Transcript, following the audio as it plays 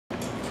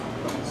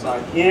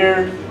Sign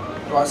here.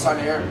 Do I sign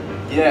here?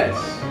 Yes.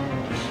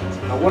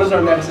 Now what is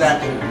our next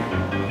action?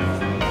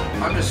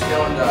 I'm just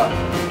feeling to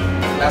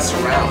mess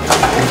around.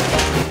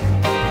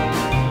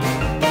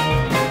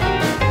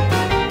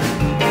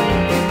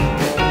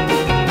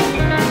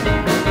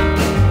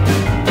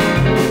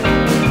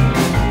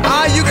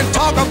 You can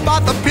talk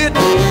about the pit,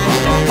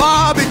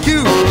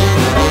 barbecue.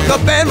 The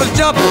band was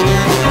jumping,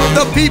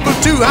 the people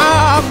too.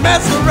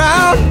 Mess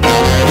around.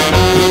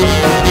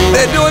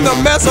 They're doing the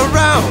mess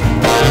around.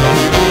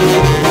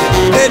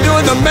 They're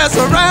doing the mess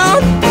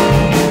around.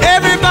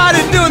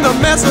 Everybody's doing the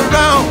mess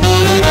around.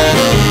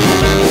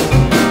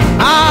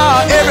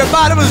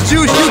 Everybody was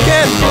juiced, you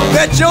can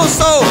bet your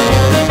soul.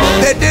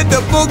 They did the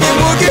boogie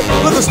woogie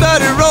with a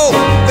steady roll.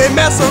 They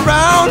mess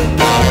around.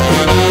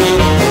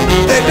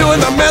 They're doing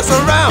the mess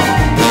around.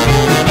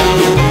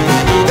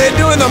 They're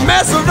doing the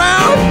mess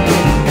around.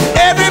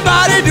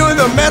 Everybody doing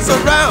the mess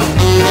around.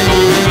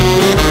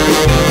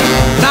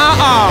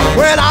 Now,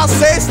 when I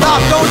say stop,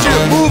 don't you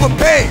move a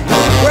peg.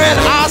 When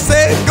I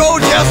say go,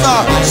 just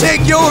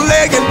shake your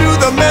leg and do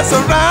the mess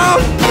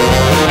around.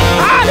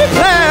 I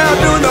declare,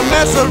 do the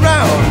mess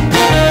around.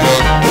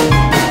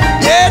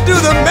 Yeah, do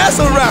the mess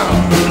around.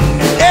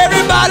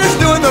 Everybody's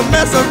doing the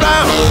mess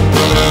around.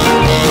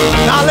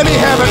 Now let me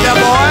have it there,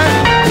 boy.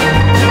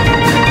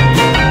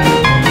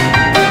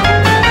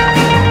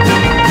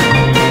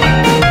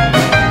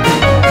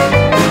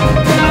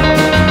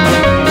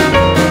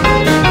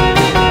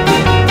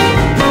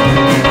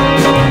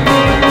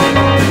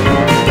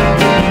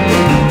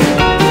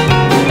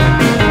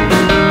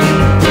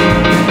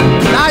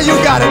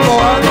 Got it,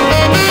 boy.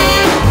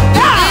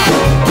 Yeah!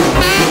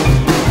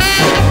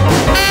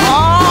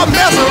 Oh,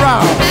 mess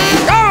around.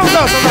 Go on,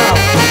 mess around.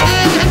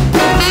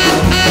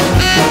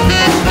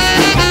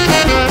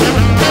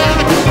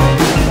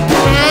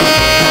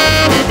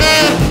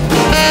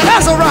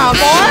 Mess around,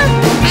 boy.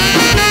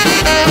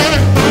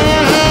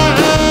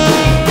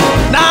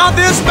 Now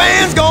this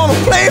band's gonna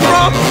play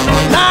from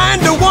 9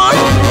 to 1.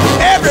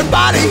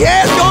 Everybody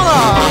here's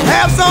gonna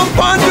have some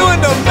fun doing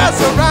the mess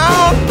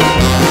around.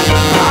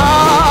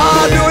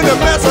 Doing the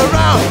mess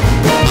around.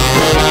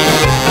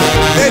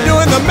 They're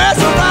doing the mess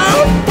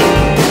around.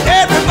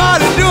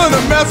 Everybody doing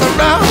the mess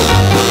around.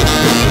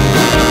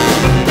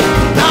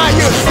 Now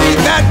you see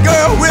that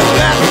girl with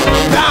that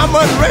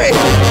diamond ring.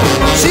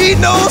 She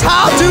knows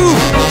how to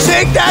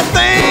shake that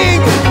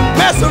thing,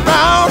 mess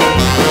around.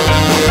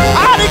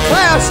 I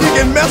declare she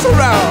can mess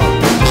around.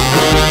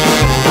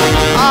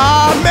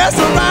 Mess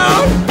around.